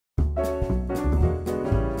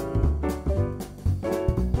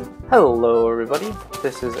Hello everybody,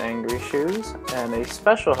 this is Angry Shoes, and a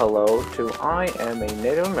special hello to I Am a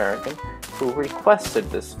Native American who requested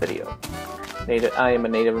this video. I Am a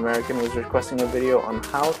Native American was requesting a video on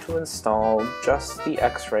how to install just the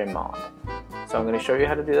X-Ray mod. So I'm going to show you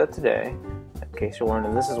how to do that today. In case you're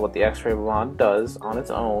wondering, this is what the X-Ray mod does on its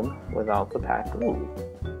own without the pack. Ooh,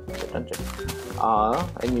 dungeon.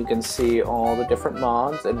 And you can see all the different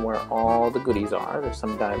mods and where all the goodies are. There's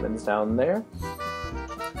some diamonds down there.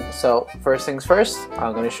 So, first things first,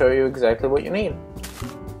 I'm going to show you exactly what you need.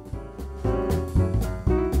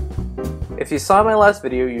 If you saw my last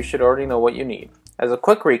video, you should already know what you need. As a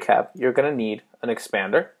quick recap, you're going to need an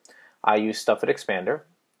expander. I use Stuffit expander,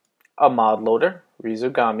 a ModLoader,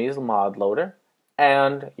 Rizugami's ModLoader,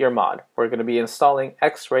 and your mod. We're going to be installing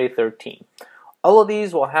X-Ray 13. All of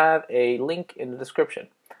these will have a link in the description.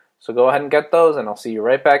 So go ahead and get those, and I'll see you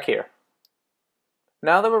right back here.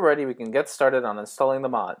 Now that we're ready, we can get started on installing the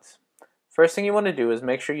mods. First thing you want to do is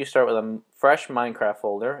make sure you start with a fresh Minecraft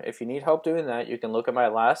folder. If you need help doing that, you can look at my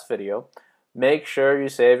last video. Make sure you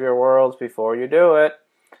save your worlds before you do it.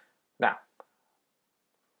 Now,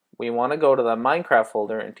 we want to go to the Minecraft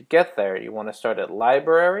folder, and to get there, you want to start at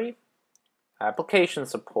Library, Application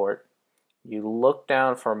Support. You look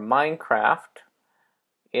down for Minecraft.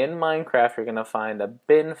 In Minecraft, you're going to find a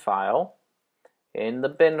bin file. In the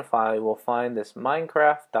bin file, you will find this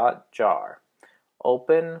minecraft.jar.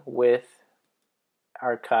 Open with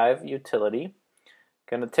archive utility.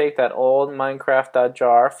 Going to take that old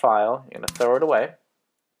minecraft.jar file, you're going to throw it away.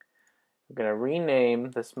 You're going to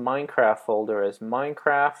rename this Minecraft folder as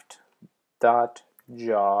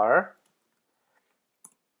minecraft.jar.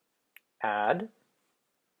 Add.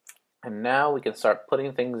 And now we can start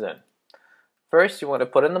putting things in. First, you want to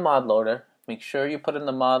put in the ModLoader. Make sure you put in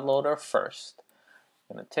the ModLoader first.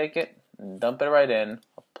 I'm going to take it and dump it right in,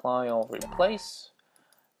 apply all replace,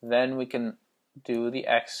 then we can do the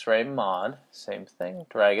X-Ray mod, same thing,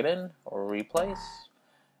 drag it in, or replace,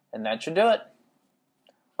 and that should do it.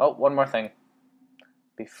 Oh, one more thing.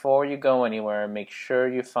 Before you go anywhere, make sure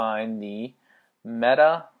you find the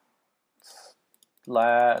meta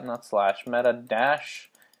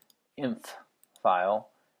dash-inf file.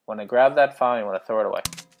 When I grab that file, you want to throw it away.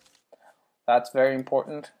 That's very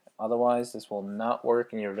important. Otherwise, this will not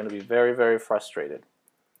work and you're going to be very, very frustrated.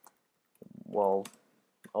 We'll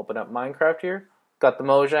open up Minecraft here. Got the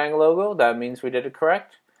Mojang logo. That means we did it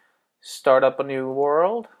correct. Start up a new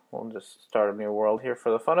world. We'll just start a new world here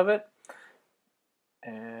for the fun of it.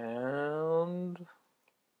 And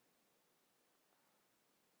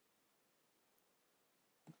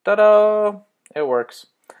ta-da! It works.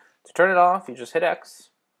 To turn it off, you just hit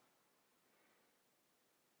X.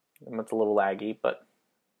 It's a little laggy, but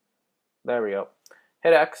there we go.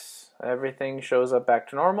 Hit X, everything shows up back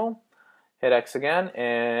to normal. Hit X again,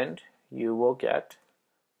 and you will get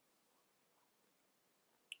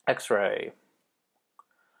X-Ray.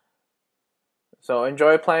 So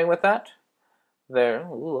enjoy playing with that. There,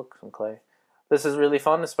 ooh, look, some clay. This is really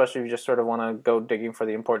fun, especially if you just sort of want to go digging for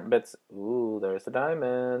the important bits. Ooh, there's the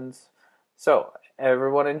diamonds. So,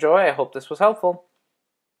 everyone enjoy. I hope this was helpful.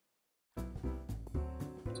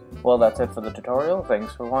 Well, that's it for the tutorial.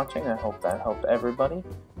 Thanks for watching. I hope that helped everybody.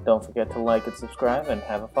 Don't forget to like and subscribe, and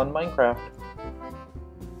have a fun Minecraft.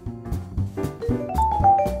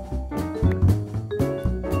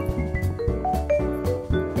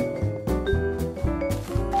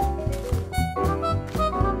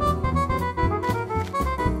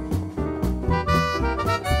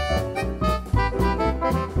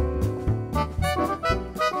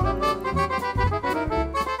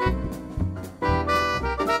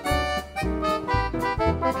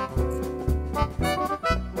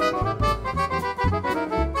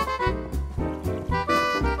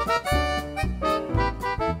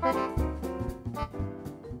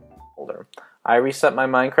 I reset my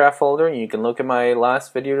Minecraft folder, and you can look at my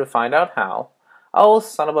last video to find out how. Oh,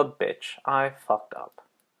 son of a bitch. I fucked up.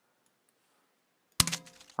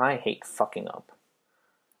 I hate fucking up.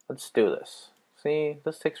 Let's do this. See,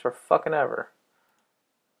 this takes for fucking ever.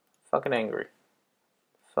 Fucking angry.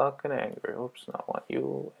 Fucking angry. Oops, no, I want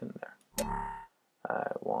you in there.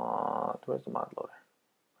 I want... Where's the ModLoader?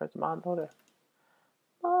 Where's the ModLoader?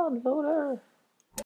 ModLoader!